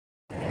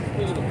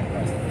Make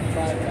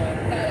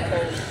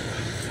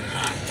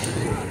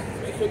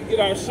sure we get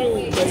our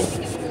shoes,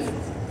 baby.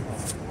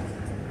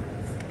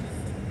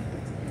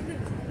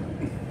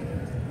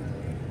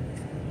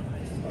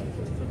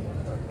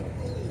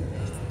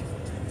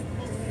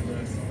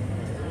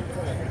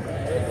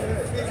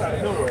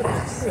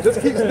 Just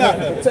keep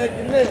snapping. Protect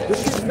your neck.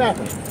 Just keep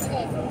snapping.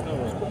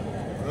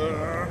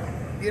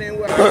 Get in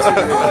where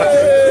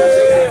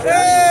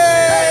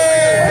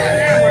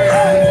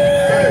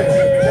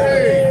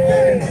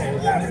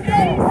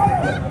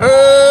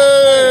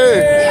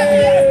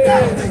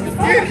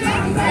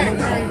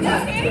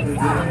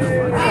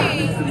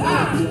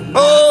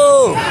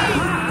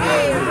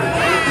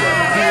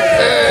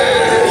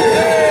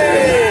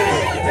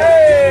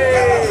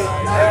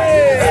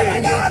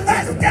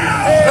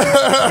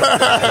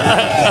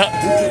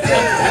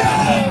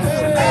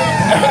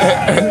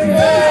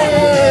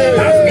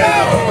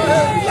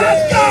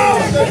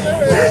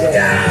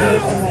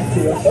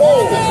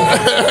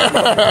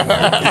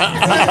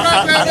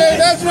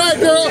That's right,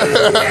 girl.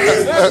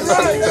 That's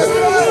right.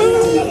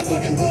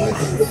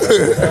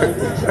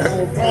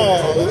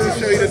 Oh, let me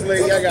show you this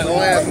lady I got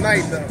last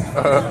night, though.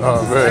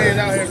 Oh, man. Staying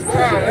out here. Oh,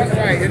 that's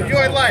right.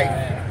 Enjoy life.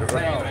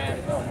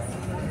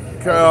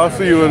 Okay, I'll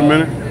see you in a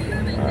minute.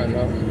 I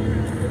know.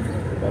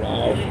 But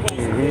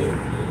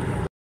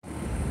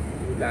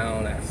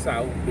down at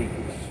South Beach.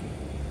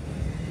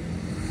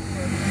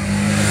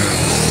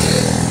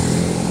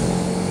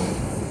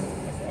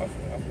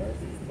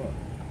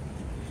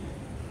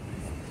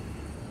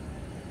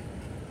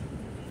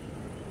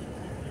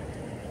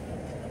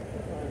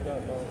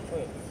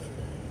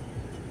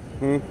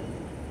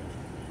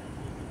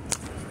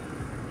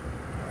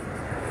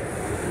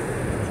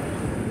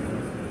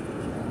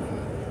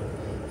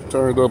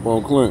 Turned up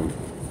on Clinton.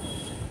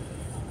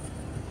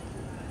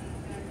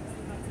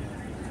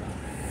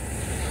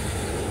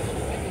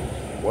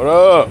 What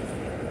up?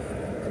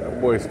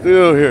 That boy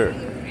still here.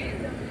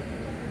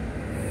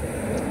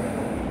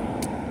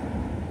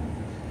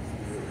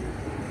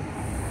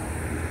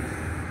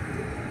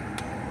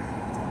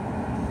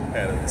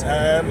 Had a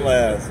time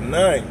last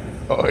night.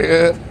 Oh,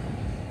 yeah?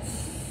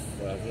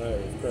 Last night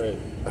was crazy.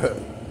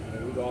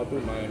 We was all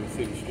through Miami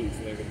City streets,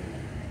 nigga.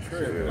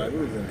 Like we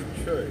was in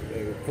Detroit.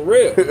 Nigga, for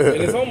real.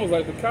 And it's almost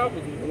like the cops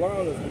was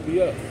allowing us to be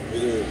up.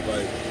 It is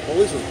like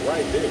police was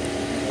right there.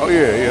 Oh,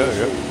 yeah.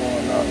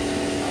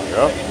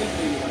 Yep.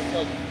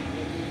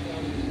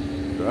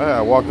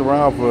 I walked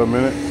around for a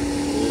minute.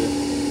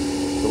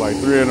 Till like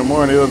 3 in the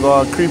morning, it was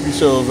all creepy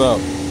shows out.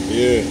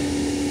 Yeah.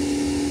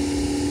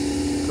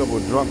 A couple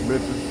of drunk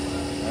bitches.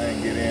 I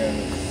ain't get in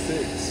at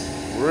 6.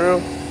 For real?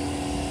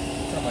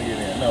 What time I get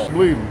in? No.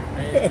 Bleeding.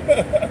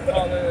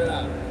 Calling it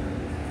out.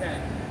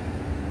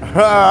 I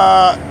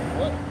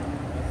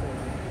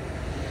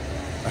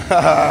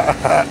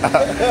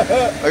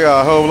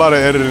got a whole lot of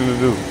editing to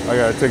do. I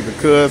gotta take the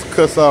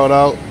cuss out.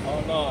 Oh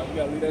no, you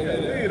gotta leave that.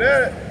 Leave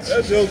that.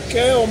 That's your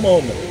Cal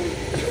moment.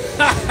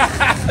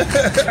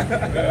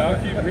 Yeah, I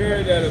keep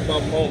hearing that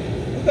about moments.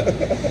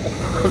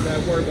 That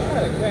word, I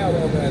had a cow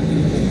over at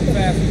the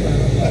fast food.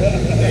 I'm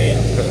like,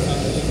 damn, that's how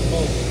it is a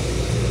moment.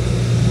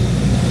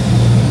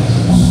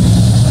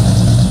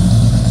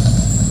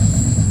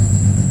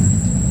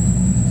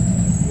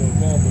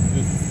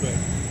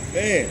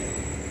 Man.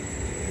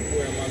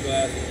 Wearing my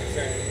glasses.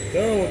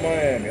 Done with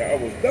Miami. I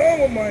was done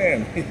with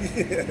Miami.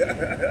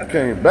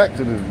 Came back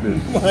to this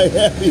bitch.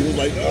 Miami was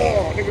like,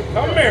 oh, nigga,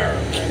 come here.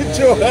 Get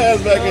your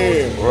ass back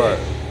in. Right.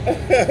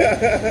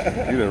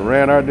 You done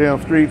ran our damn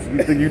streets.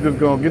 You think you just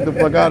gonna get the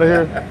fuck out of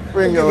here?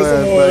 Bring your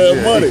ass back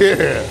here. Money.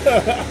 Yeah.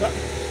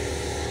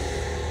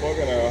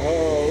 Fucking our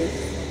hoes.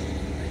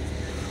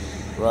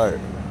 Right.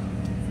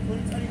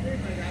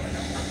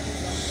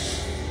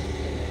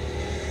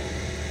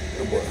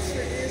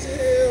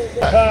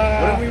 What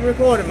are we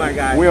recording, my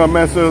guy? We on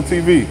Mansell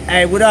TV.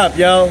 Hey, what up,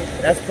 yo?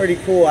 That's pretty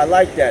cool. I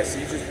like that. So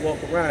you just walk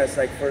around. It's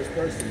like first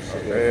person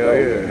shit. Hell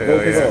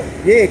yeah.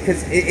 Yeah,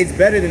 because it's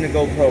better than the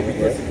GoPro,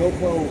 because the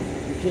GoPro,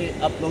 you can't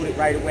upload it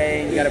right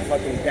away. You got to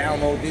fucking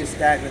download this,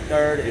 that, and the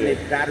third, and the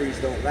batteries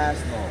don't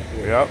last long.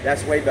 Yep.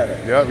 That's way better.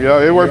 Yep,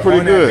 it worked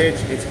pretty good.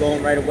 Bitch, it's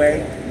going right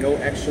away. No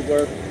extra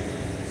work.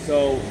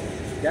 So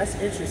that's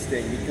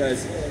interesting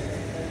because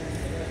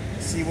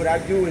see, what I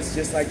do is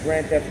just like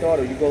Grand Theft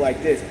Auto. You go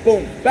like this,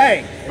 boom,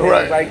 bang, and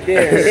right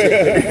there.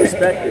 Shit,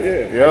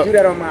 perspective. Yep. I do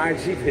that on my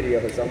IG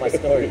videos, on my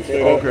stories.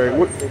 Okay,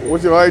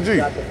 what's your IG?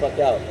 Got the fuck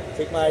out.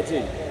 Take my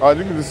IG. Oh,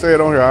 you can just say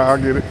it on here. I'll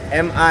get it.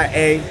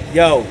 MIA.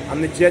 Yo,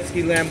 I'm the jet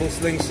ski Lambo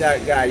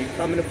slingshot guy. You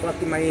coming to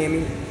fucking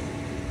Miami?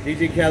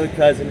 DJ Kelly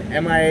cousin.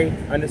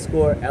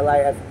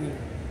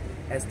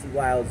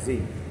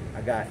 MIA_LIFESTYLZ.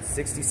 I got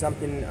 60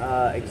 something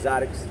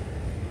exotics,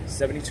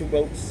 72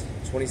 boats.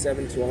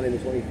 27,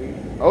 220 feet.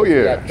 Oh yeah.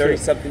 We got 30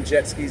 something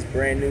jet skis,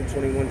 brand new,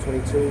 21,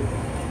 22.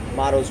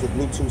 Models with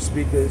Bluetooth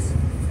speakers.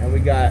 And I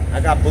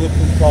got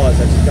bulletproof cars.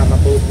 I just got my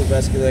bulletproof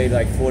Escalade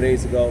like 4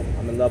 days ago.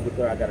 I'm in love with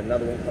her. I got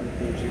another one coming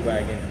from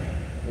G-Wagon.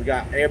 We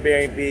got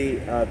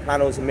Airbnb,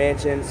 condos and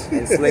mansions,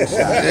 and Slingshot.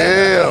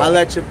 Yeah. I'll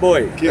let your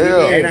boy.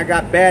 Yeah. And I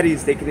got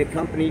baddies. They can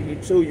accompany you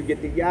too. You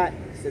get the yacht,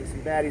 send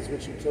some baddies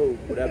with you too.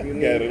 Whatever you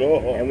need. Got it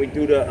all. And we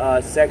do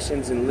the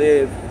sections and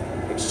live,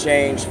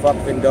 exchange, fuck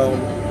Vendome.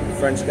 The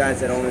French guys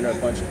that own it are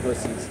a bunch of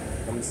pussies.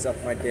 Come and suck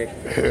my dick.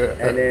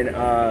 And then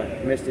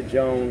Mr.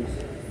 Jones,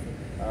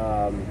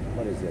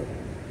 what is it?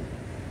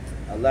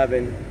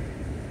 11.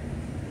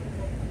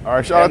 All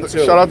right, shout out to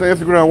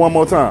Instagram one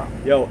more time.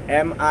 Yo,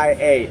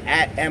 MIA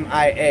at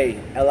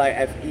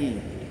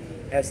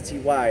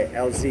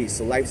MIALIFESTYLZ.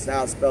 So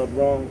lifestyle spelled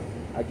wrong.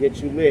 I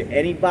get you lit.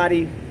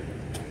 Anybody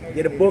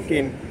get a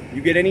booking,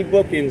 you get any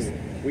bookings,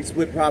 we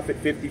split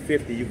profit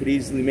 50-50. You could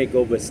easily make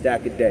over a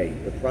stack a day.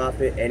 The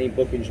profit, any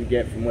bookings you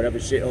get from whatever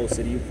shithole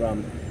city you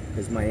from,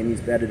 because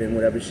Miami's better than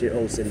whatever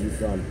shithole city you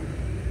from.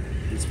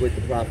 We split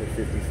the profit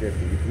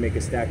 50-50. You can make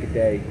a stack a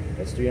day.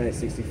 That's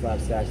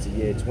 365 stacks a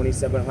year.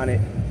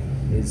 2,700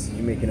 is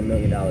you making $1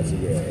 million a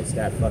year. It's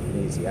that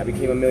fucking easy. I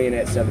became a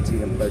millionaire at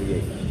 17. I'm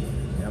 38.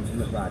 And I'm from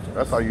the project.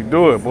 That's how you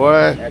do it,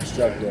 boy.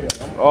 Extra good.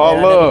 All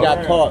and love. I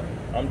never got caught.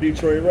 I'm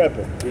Detroit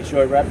rapping.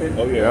 Detroit rapping?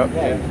 Oh, yeah.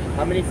 Okay.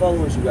 How many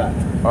followers you got?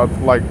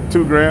 Like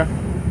 2 grand.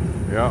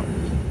 Yeah.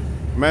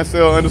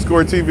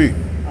 Mansell_TV.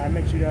 I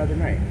met you the other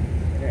night.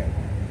 Yeah.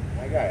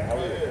 My guy, how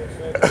are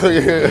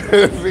you?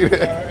 Yeah, see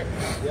that?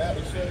 Yeah,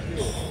 it should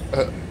be.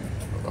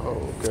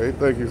 Oh, okay,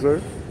 thank you, sir.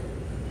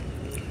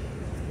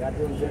 Got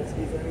doing jet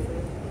skis or anything?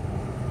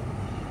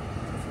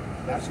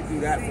 I should do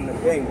that from the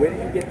thing. Where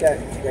did you get that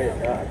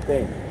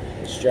thing?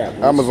 The strap.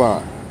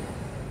 Amazon.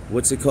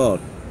 What's it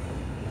called?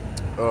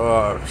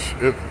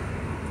 Shit.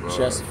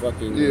 Chest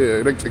fucking.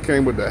 Yeah, it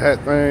came with the hat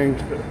thing.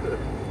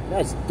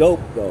 That's dope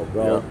though,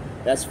 bro. Yeah.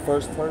 That's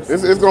first person.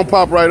 It's gonna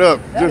pop right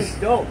up. That is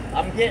dope.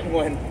 I'm getting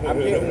one. I'm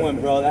getting one,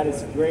 bro. That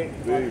is great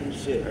fucking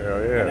shit.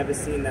 Hell yeah. I've never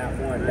seen that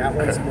one. That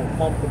one's more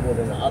comfortable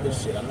than the other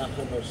shit. I'm not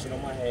putting no shit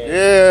on my head.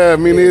 Yeah,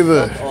 me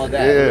neither. Fuck all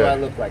that. Yeah. Do I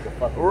look like a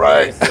fucking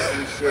Right.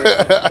 and shit?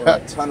 Or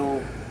a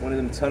tunnel, one of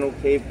them tunnel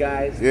cave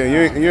guys. Yeah, you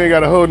ain't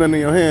gotta hold nothing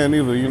in your hand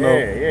either, you know.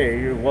 Yeah.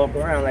 You walk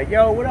around like,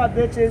 yo, what up,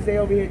 bitches? They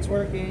over here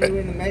twerking. You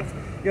in the mix?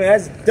 Yo,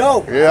 that's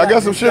dope. Yeah, I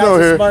got some This shit guy's on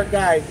a here. Smart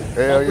guy.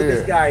 Hell Fuck with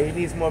this yeah. guy. He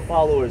needs more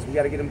followers. We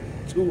gotta get him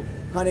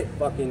 200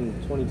 fucking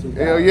 22.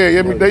 Hell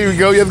yeah, there you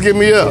go. Just get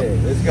me up. Yeah,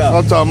 let's go.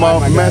 I'm talking Bye,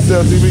 about my guy.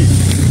 Mansell TV.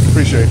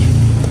 Appreciate you.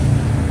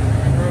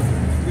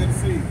 Good to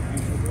see you.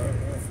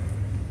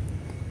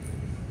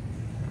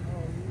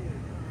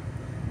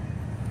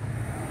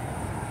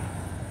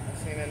 I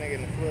seen that nigga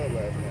in the club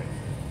last night.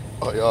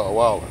 Oh, y'all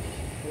wildin'.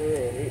 For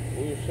real,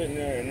 we were sitting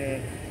there and then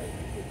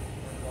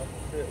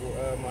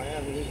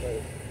Miami, he's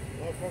like,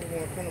 motherfuckers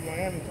want to come to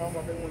Miami talking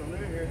about they want to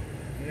live here.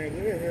 And they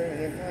live here and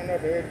then find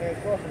out that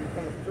everything's costing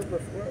become a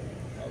stripper square.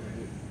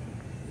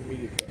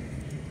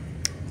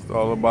 It's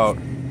all about.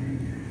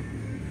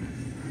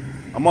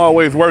 I'm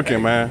always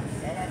working, man. All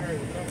I heard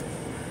was numbers.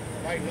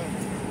 Light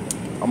numbers.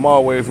 I'm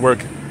always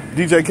working.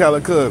 DJ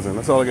Khaled cousin.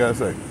 That's all I gotta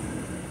say.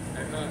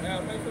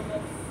 Al, make some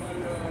up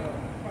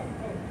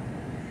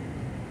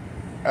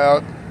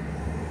Out.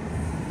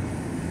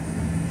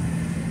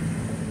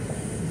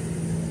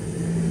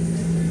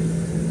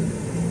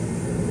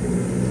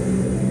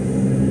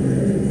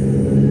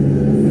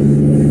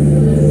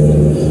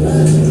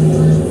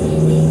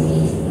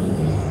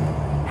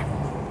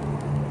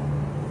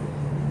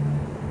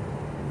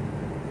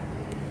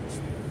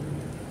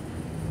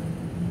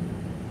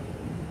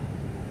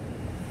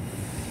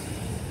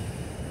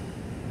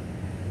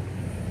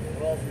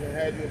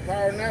 Had you a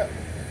power nap?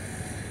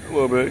 A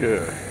little bit,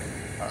 yeah.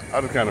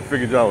 I just kind of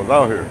figured y'all was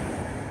out here.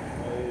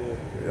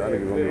 Yeah, I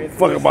niggas don't give a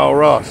fuck about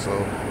Ross, so.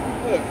 Look,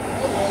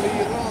 I'm gonna leave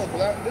you alone,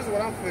 because this is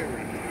what I'm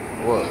figuring.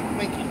 What? I'm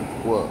thinking.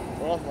 What?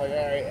 Ross like, all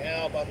right,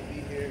 Al about to be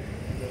here.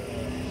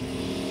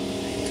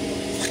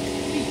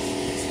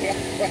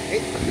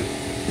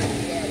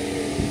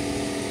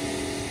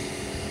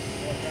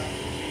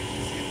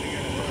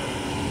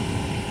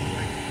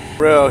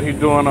 Rel, he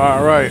doing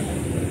all right.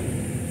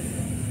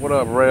 What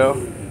up, Rel?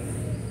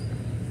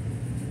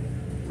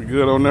 We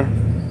good on there?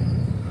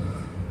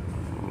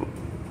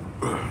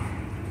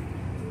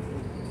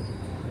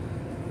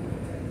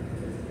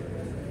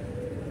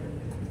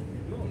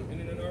 No, I'm in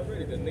it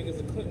already. The niggas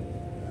are Clinton.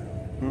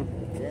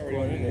 We're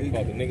already in there.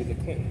 Called the niggas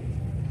are Clinton.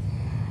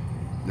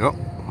 Yep.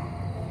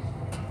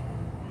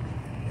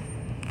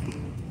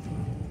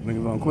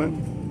 Niggas on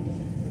Clinton?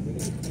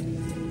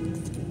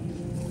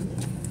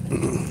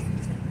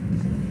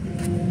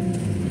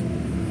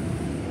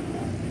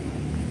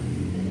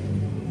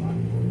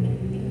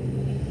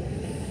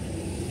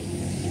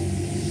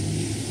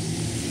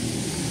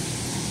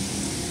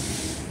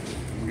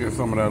 Get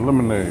some of that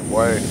lemonade,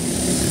 boy.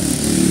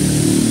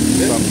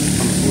 Some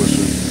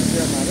bullshit.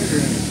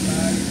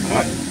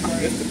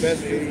 This the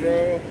best juice,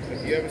 bro.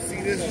 If you ever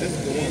see this, this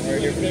is the one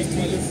right here.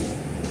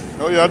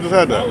 Oh yeah, I just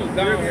had I that. was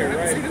down here, See,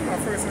 right? this is my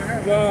first time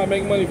having it. No, I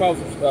make money if I was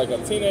like a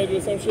teenager or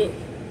some shit.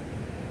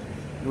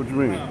 What you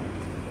mean?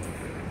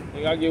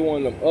 Like I get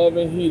one of them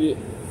oven heated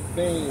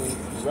things,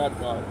 wrap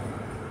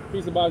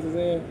pizza boxes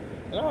in,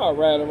 and I'll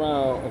ride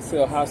around and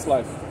sell hot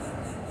slices.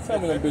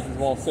 some of them bitches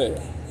won't sell.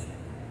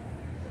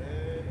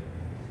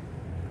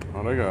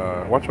 Oh, they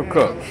got. Watch your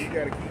cups. You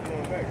gotta keep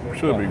going back.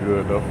 Should be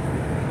good though.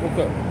 What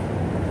cup?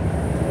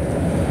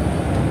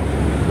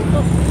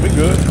 Be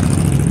good.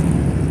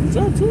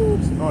 Some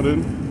tubes. No, I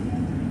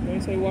didn't. They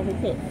say walk a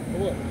cup. For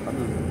what?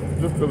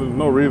 Just because there's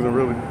no reason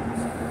really.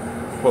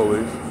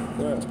 Police.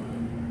 Yeah.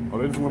 Oh,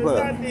 they just went back.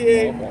 Not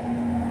the Okay.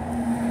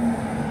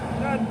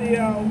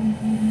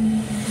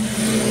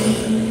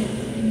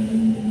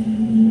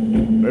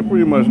 They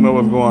pretty much know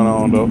what's going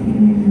on though.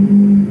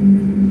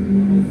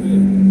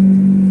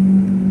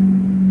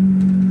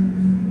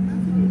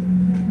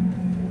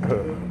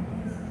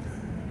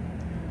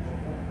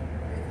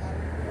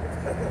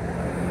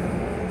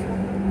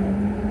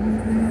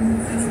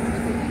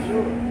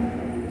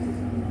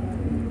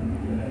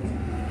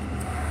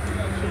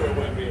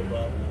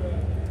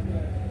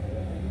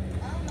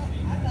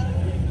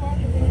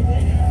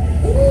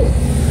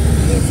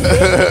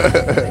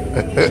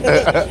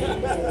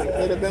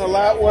 Could have been a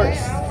lot worse.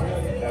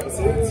 There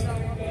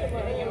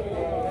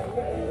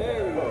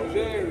we go.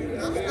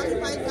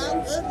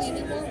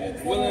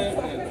 Willing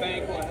and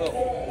thankful and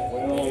helpful. We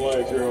don't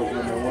like girls in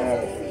the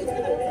wild.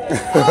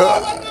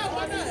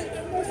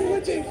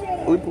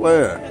 We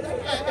playing.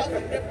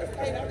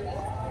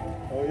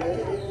 Oh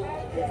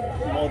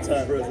yeah?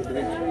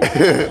 Multi-resident.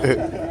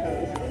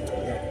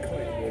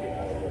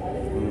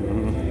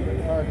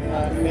 Parking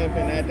lot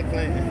pimping at the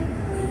Clinton.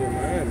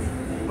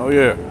 Oh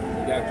yeah.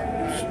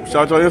 Gotcha.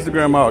 Shout your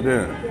Instagram out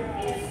then.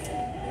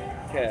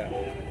 Cal.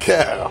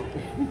 Cal.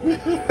 I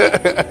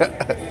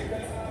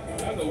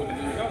know what it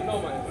is. Y'all know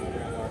my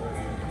Instagram.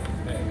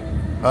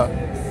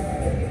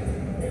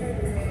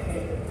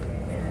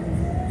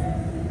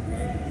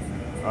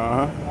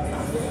 Uh-huh.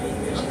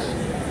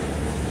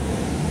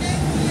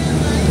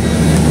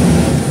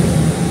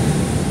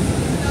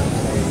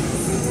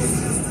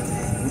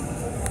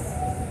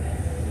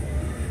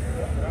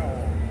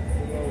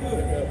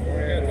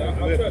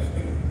 I trust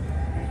you.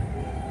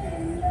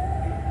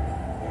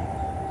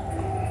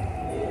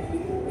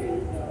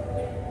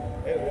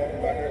 They was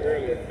walking by here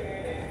earlier.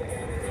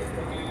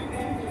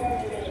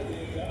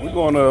 We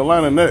going to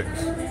Atlanta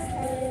next.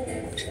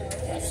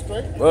 That's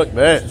straight. Look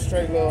that.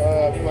 Straight little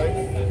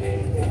place.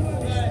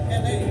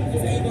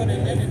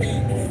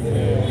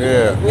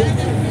 Yeah.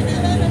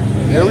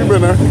 Yeah, we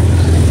been there.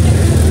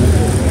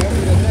 That'll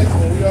be the next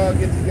one. We all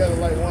get together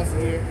like once a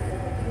year.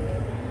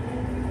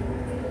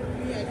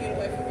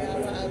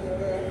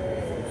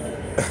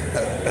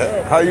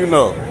 How you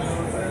know?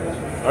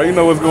 How you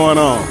know what's going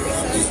on?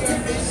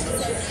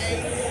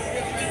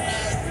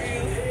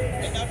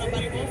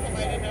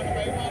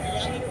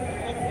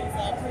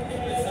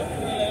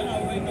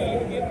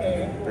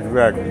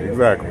 Exactly. I'm the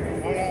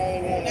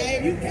only one. Now,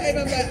 if you came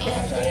up like, oh,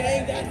 shawty,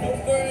 ain't got no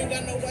girl, ain't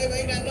got no wife,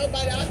 ain't got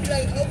nobody, I'll be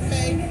like,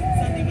 okay,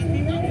 something must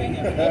be wrong with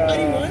him.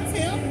 Nobody wants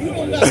him. You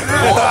don't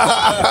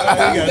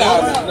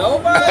got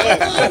Nobody.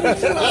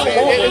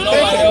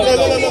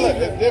 Look,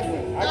 it's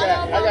different. I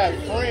got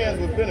friends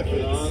with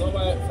benefits.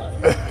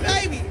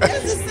 Baby,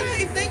 that's the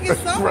same thing as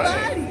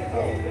somebody.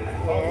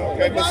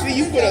 Okay, but see,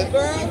 you put a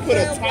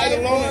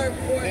title on it,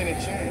 then it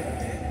changed.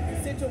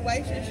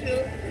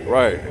 Situationship,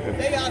 Right.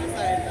 they all the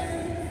same thing.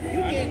 You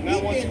get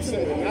Not once you into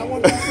say it. it. Not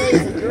once you say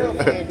it's a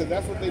girlfriend, because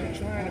that's what they be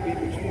trying to be,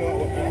 but you know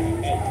what?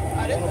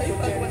 Oh, that's why you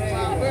fuck with a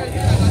wild girl. You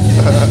not gonna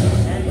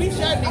say we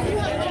shot niggas.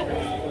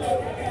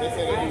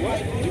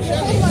 We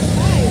shot niggas.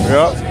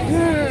 Yep.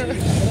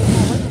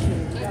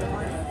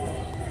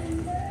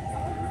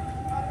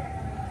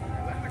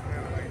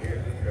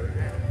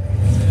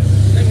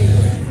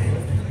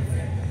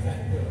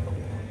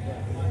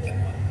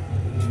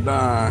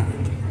 Don.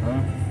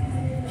 Huh?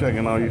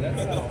 Checking on you.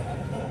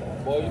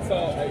 Boy, you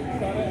saw that?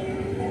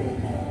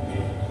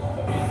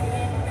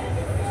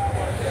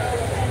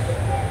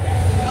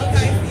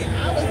 Okay, see, I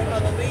was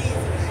gonna leave.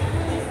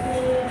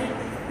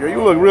 Yeah, you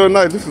look real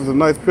nice. This is a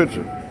nice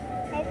picture.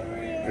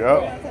 Yep.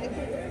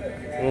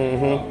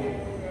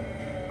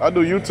 I do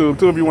YouTube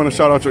too if you want to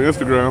shout out your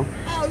Instagram.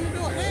 Oh, you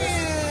doing?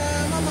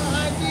 Man, I'm on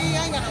IG.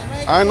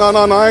 I ain't got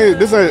no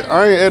makeup.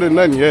 I ain't editing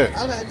nothing yet.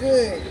 Okay,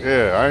 good.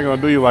 Yeah, I ain't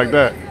gonna do you like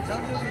that.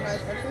 Don't do me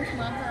like that. Push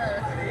my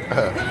hair. Put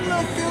a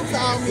little filter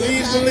on me.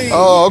 Please believe.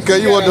 Oh, okay.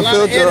 You want the got a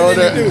lot of filter on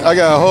editing to that? do. I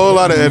got a whole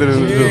lot of editing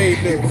to do. You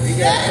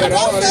Yeah,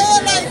 don't feel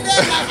like that.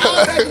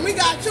 Like, we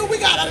got you. We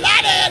got a lot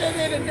of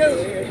editing to do.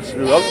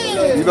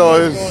 Shoot, you know,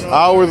 it's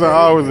hours and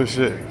hours of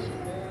shit.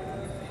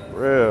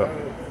 Real.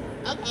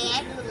 Okay,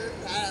 I do this.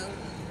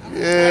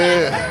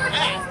 Yeah.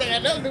 I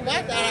stand up and do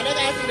my thing. I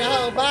gotta see the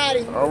whole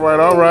body. All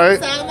right.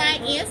 So my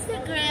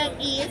Instagram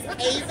is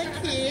Ava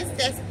Kiss.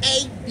 That's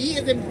A-B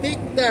as in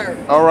Victor.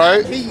 All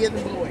right. B as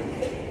in boy.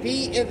 B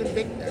as in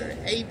Victor.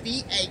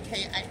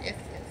 A-V-A-K-I-S-S.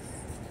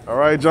 All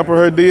right, jump on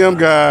her DM,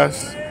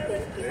 guys.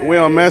 We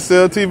on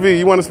Mansell TV.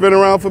 You want to spin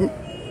around for me?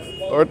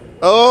 Or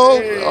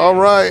all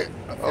right.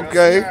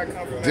 Okay.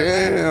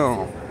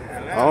 Damn.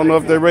 I don't know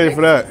if they're ready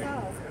for that.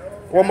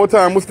 One more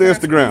time. What's the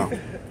Instagram?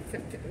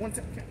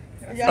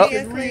 Y'all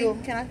get real.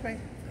 Can I pray?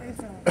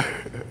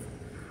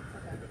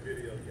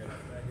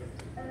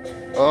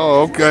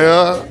 Oh, okay.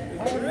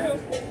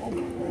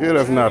 Yeah,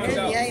 that's natural. You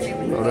ain't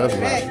even No, that's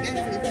back. not. That's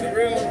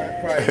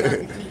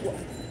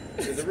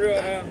Is it real? Is it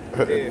real now? Yeah, I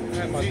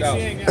had my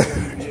doubts.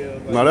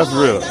 No, that's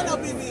real. Ain't got no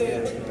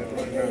BBL.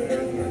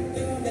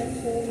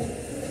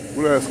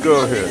 Look at that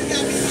skull here. You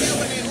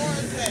got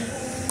BBL with that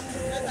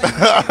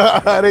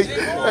orange back. They-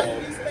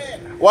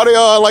 why they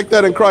all like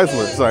that in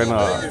Chrysler? Say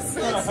nah.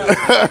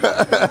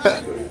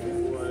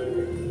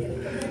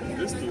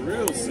 This the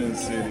real Sin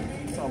City.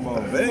 Talking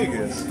about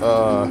Vegas. Is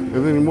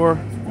there any more?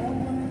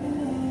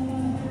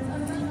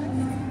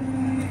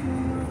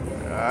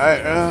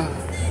 Alright,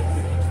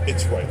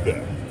 It's right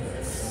there.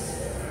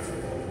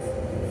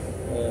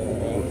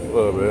 a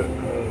little bit.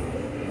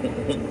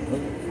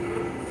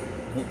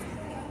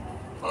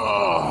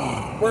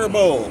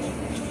 Furball.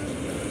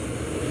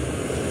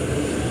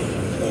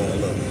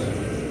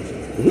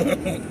 A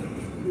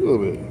little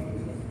bit.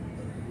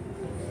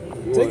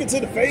 Take it to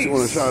the face. You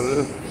want a shot of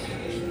this?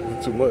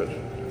 It's too much.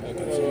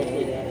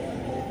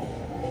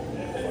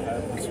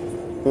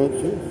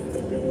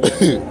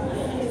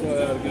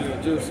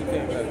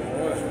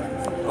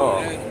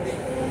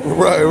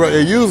 Right,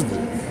 they used it.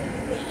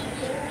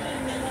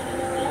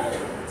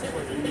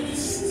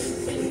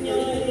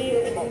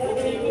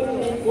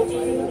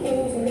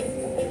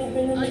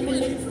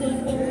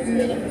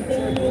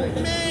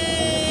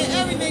 Man,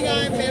 everything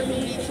I ain't been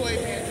from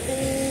Detroit, man.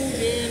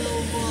 Then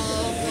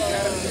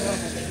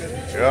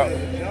Yeah.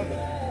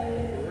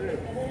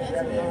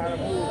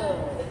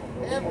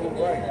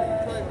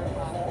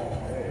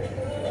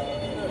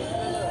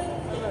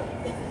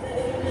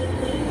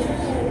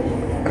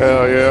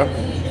 Hell yeah.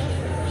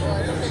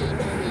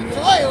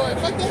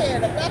 Fuck the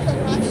head. The back of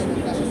my head.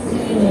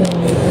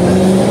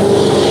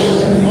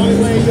 Only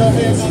way your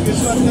head gonna get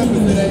fucked up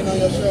if it ain't on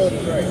your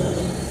shoulders, right?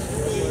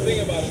 Think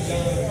about it,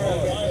 John.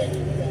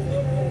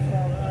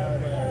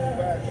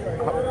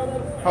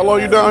 How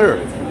long you down here?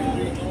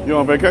 You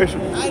on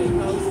vacation? I didn't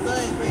know,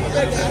 son, man. I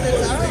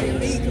don't even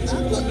need because I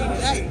took me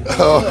today.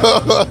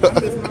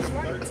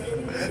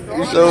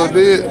 You sure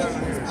did.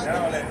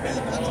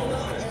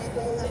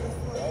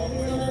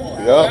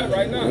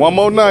 Yeah. One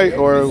more night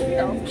or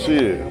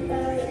shit. I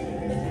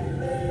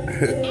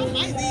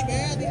might leave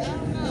early. I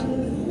don't know.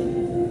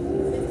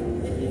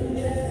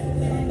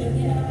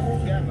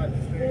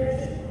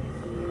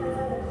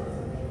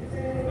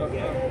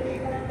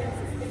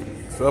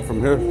 Stuff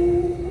from here.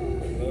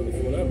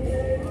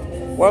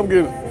 Well,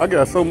 I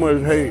got so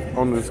much hate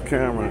on this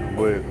camera,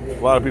 but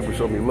a lot of people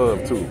show me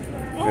love too.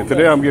 And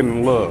today I'm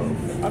getting love.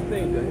 I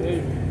think the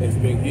hate has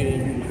been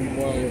getting you to be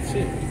more on your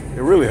shit.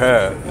 It really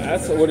has.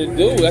 That's what it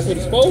do. That's what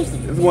it's supposed to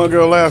do. This one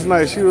girl last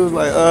night, she was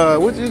like,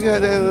 what you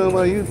got there on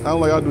my YouTube? I'm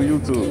like, I do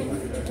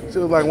YouTube. She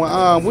was like,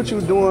 well, what you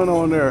doing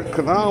on there?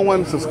 Because I don't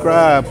want to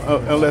subscribe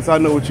unless I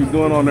know what you're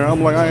doing on there.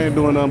 I'm like, I ain't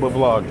doing nothing but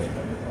vlogging.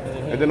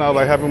 And then I was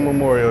like, Happy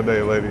Memorial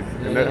Day, lady.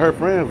 And that, her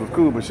friends was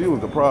cool, but she was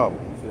the problem.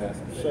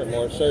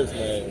 More shirts,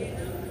 man.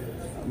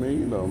 I mean,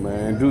 you know,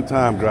 man, due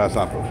time, dry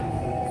something.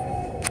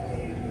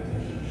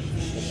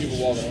 People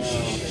walking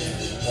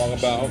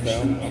about,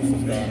 okay, I'm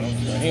subscribing.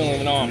 He don't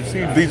even know I'm See,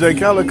 DJ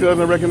Khaled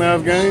couldn't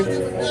recognize games.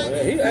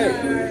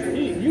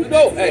 You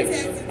know,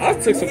 hey, I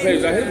took some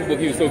pages out of his book.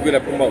 He was so good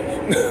at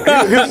promotion.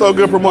 He's so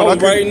good promoting. I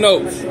was writing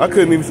notes. I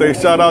couldn't even say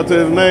shout out to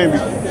his name.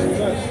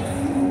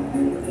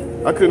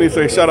 I couldn't even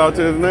say shout out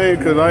to his name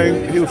because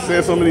he was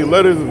saying so many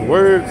letters and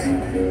words.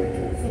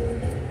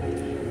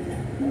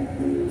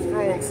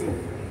 Strong suit.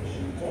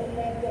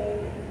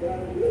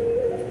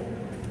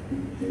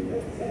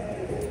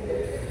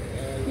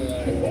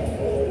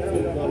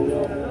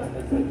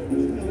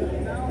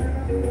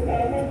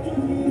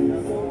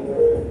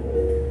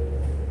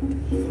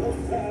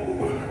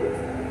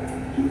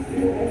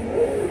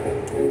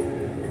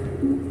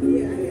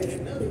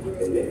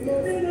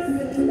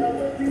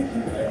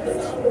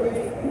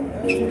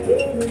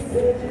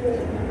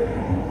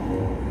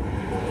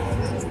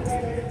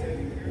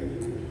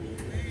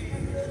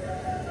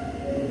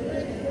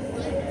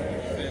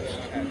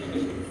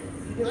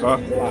 Huh?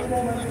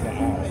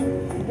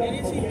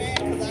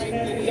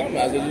 Y'all might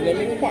as well just let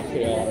me walk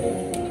here all day. I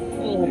don't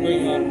know who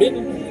bring my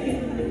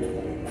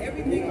business.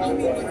 Everything on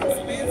me was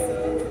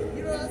expensive.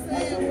 You know what I'm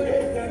saying?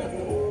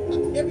 But,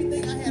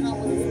 everything I had on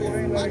was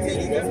expensive. My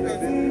titties was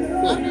expensive.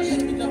 I'm not gonna be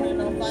jumping in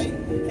no fight.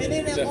 And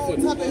then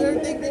on top of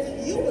everything,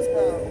 bitch, you was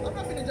wrong. I'm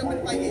not gonna jump in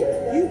the fight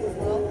here. You was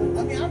wrong. I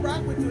mean, I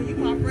rock with you and you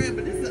my friend,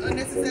 but this is an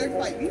unnecessary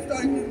fight. You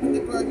started with the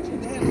girl, you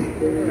should have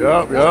handled it.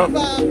 Yup.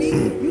 About me,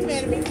 you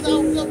mad at me because I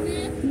was up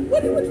there?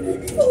 What did you do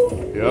before?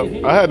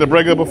 Yep. I had to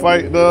break up a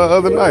fight the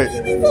other night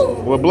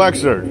with Black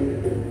Shirt.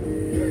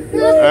 I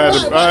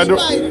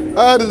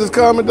had to just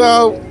calm it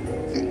down.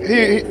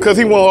 Cause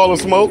he want all the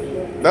smoke.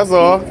 That's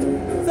all.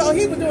 So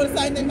he was doing the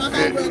same thing my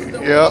homegirl was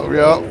doing. Yep.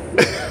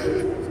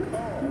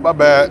 My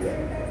bad.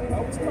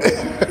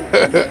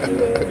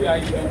 Yeah,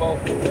 you do both.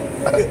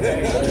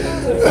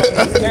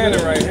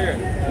 Standing right here.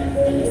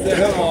 Set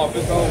him off.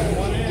 It's on.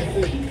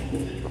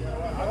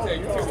 I'll tell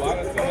you too. I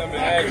done seen him in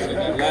action.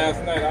 And last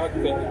night I was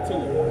taking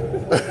two.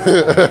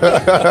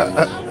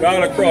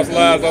 Gone across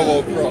lines,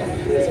 over across.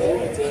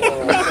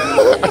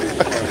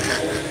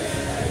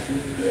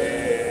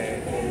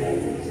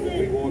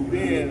 We walked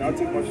in, I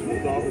took my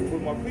shoes off and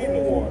put my feet in the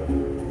water.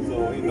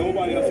 So ain't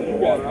nobody else in the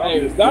water.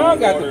 Hey, Don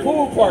got the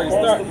pool party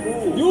start.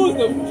 You was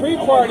the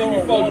pre-party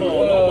before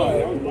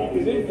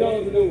Jim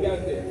Jones and them got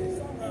there.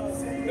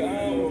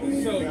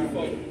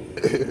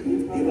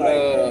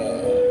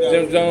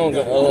 Jim Jones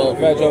and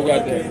Fat Joe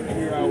got there.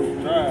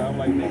 I'm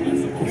like,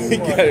 nigga, He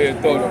got here and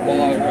throw the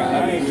ball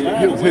around.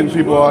 He was hitting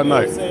people all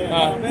night.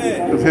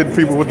 He was hitting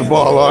people with the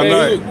ball all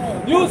night.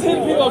 You was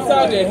hitting people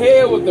upside their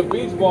head with the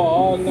beach ball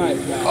all night,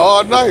 man.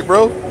 All night,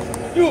 bro.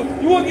 You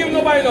wouldn't give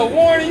nobody no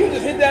warning. You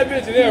just hit that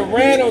bitch and then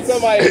ran on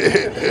somebody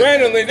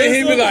randomly. Then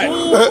he'd be like,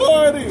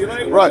 party.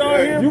 Like,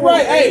 Right. you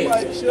right. Hey,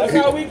 that's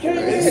how we came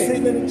in.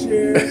 Sitting in the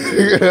chair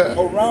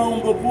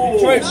around the pool.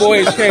 Detroit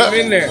boys came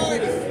in there.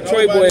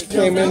 Detroit boys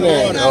came in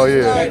there. Oh,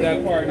 yeah. At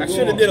that party. I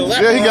should have did a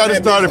lap. Yeah, he got it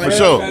started for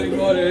sure.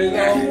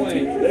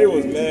 They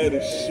was mad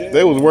as shit.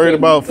 They was worried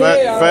about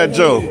Fat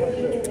Joe. Should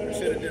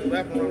have did a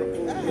lap around the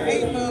pool. I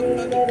hate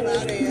motherfucking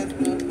cloud ass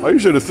motherfuckers. Oh, you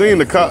should have seen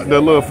the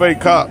little fake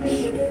cops.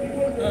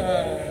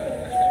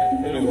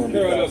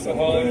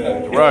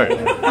 Right.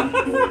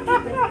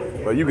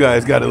 But you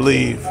guys got to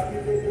leave.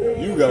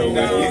 You gotta leave.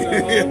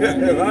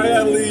 If I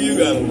gotta leave, you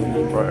gotta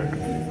leave. Right.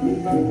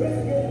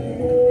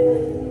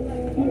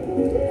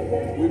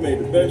 We made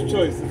the best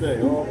choice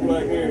today. All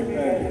black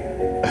everything.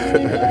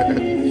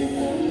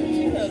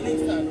 You at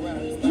least talk around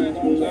and start.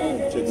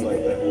 Chicks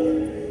like that.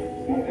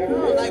 I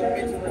don't like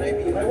bitches when they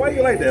be Like, why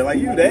you like that? Like,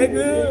 you that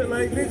good?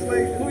 Like, bitch,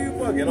 like, who you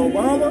fucking?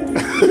 Obama?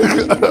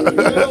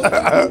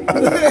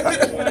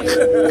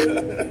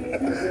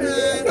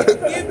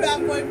 give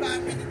about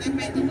 45 minutes, they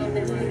make them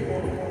over right.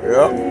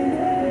 Yeah.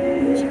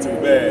 She too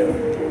bad.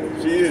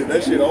 She is.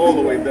 That shit all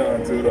the way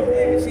down to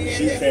the. She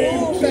She had that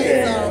fool came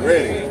face on.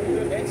 ready.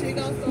 That shit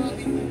gonna start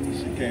me.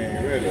 She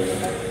came ready.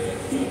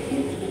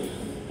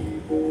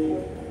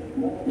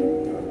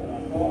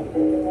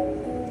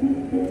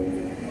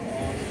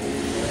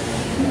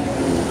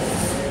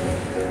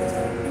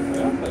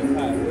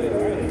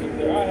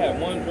 I had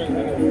one drink.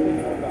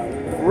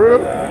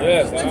 Real?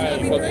 Yes, I had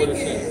fuck with it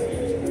since.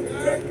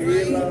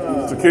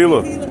 Tequila.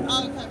 All the time. I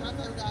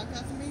thought we got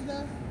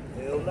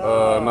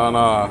Casamigos.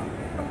 Nah.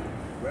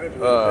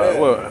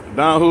 What?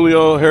 Don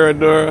Julio,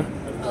 Herradura,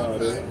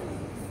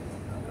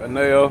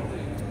 Aneo,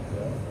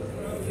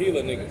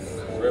 Tequila niggas.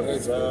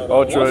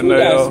 Ultra Once we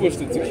gotta Aneo. switch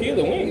to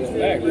tequila, we ain't going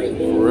back. Really.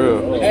 For real.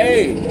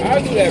 Hey, I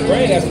do that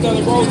brand, that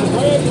Stunner Rose and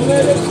brand, you know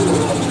that shit?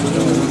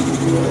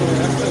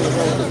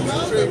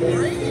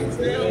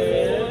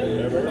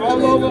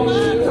 All over on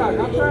TikTok.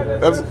 I tried that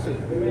That's- shit.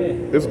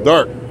 Man, It's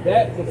dark.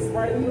 that the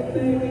Sprite little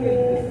thing, nigga.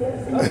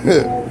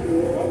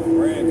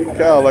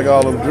 Cal like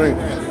all them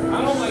drinks.